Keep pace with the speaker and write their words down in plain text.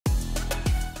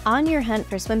On your hunt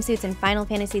for swimsuits in Final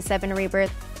Fantasy VII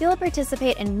Rebirth, you'll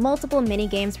participate in multiple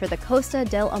minigames for the Costa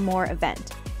del Amor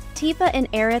event. Tifa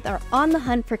and Aerith are on the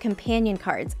hunt for companion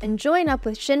cards and join up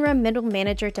with Shinra Middle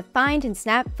Manager to find and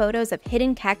snap photos of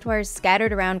hidden cactuars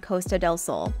scattered around Costa del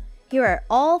Sol. Here are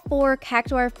all 4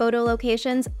 cactuar photo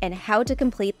locations and how to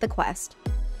complete the quest.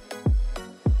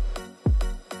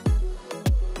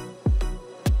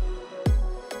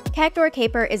 Cactuar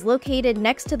Caper is located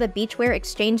next to the beachwear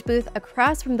exchange booth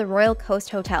across from the Royal Coast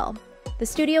Hotel. The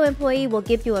studio employee will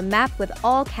give you a map with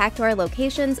all cactuar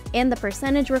locations and the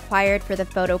percentage required for the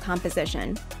photo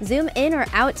composition. Zoom in or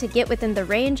out to get within the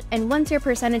range, and once your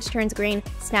percentage turns green,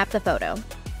 snap the photo.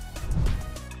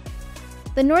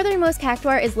 The northernmost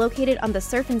cactuar is located on the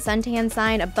surf and suntan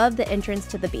sign above the entrance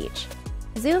to the beach.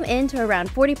 Zoom in to around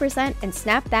 40% and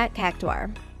snap that cactuar.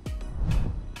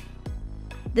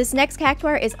 This next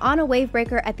cactuar is on a wave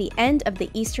breaker at the end of the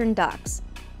eastern docks.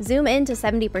 Zoom in to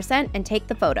 70% and take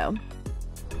the photo.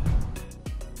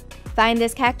 Find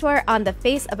this cactuar on the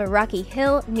face of a rocky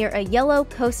hill near a yellow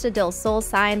Costa del Sol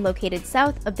sign located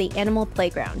south of the animal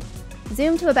playground.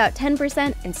 Zoom to about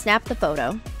 10% and snap the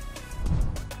photo.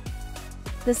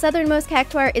 The southernmost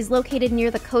cactuar is located near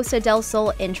the Costa del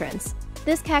Sol entrance.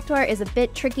 This cactuar is a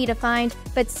bit tricky to find,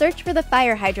 but search for the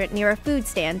fire hydrant near a food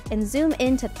stand and zoom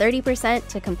in to 30%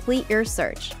 to complete your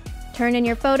search. Turn in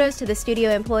your photos to the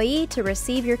studio employee to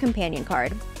receive your companion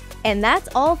card. And that's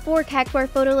all 4 cactuar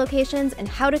photo locations and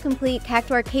how to complete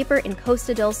Cactuar Caper in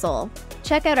Costa del Sol.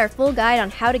 Check out our full guide on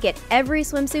how to get every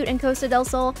swimsuit in Costa del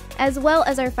Sol, as well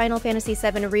as our Final Fantasy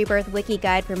VII Rebirth wiki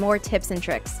guide for more tips and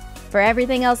tricks. For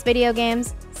everything else video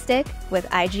games, stick with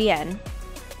IGN.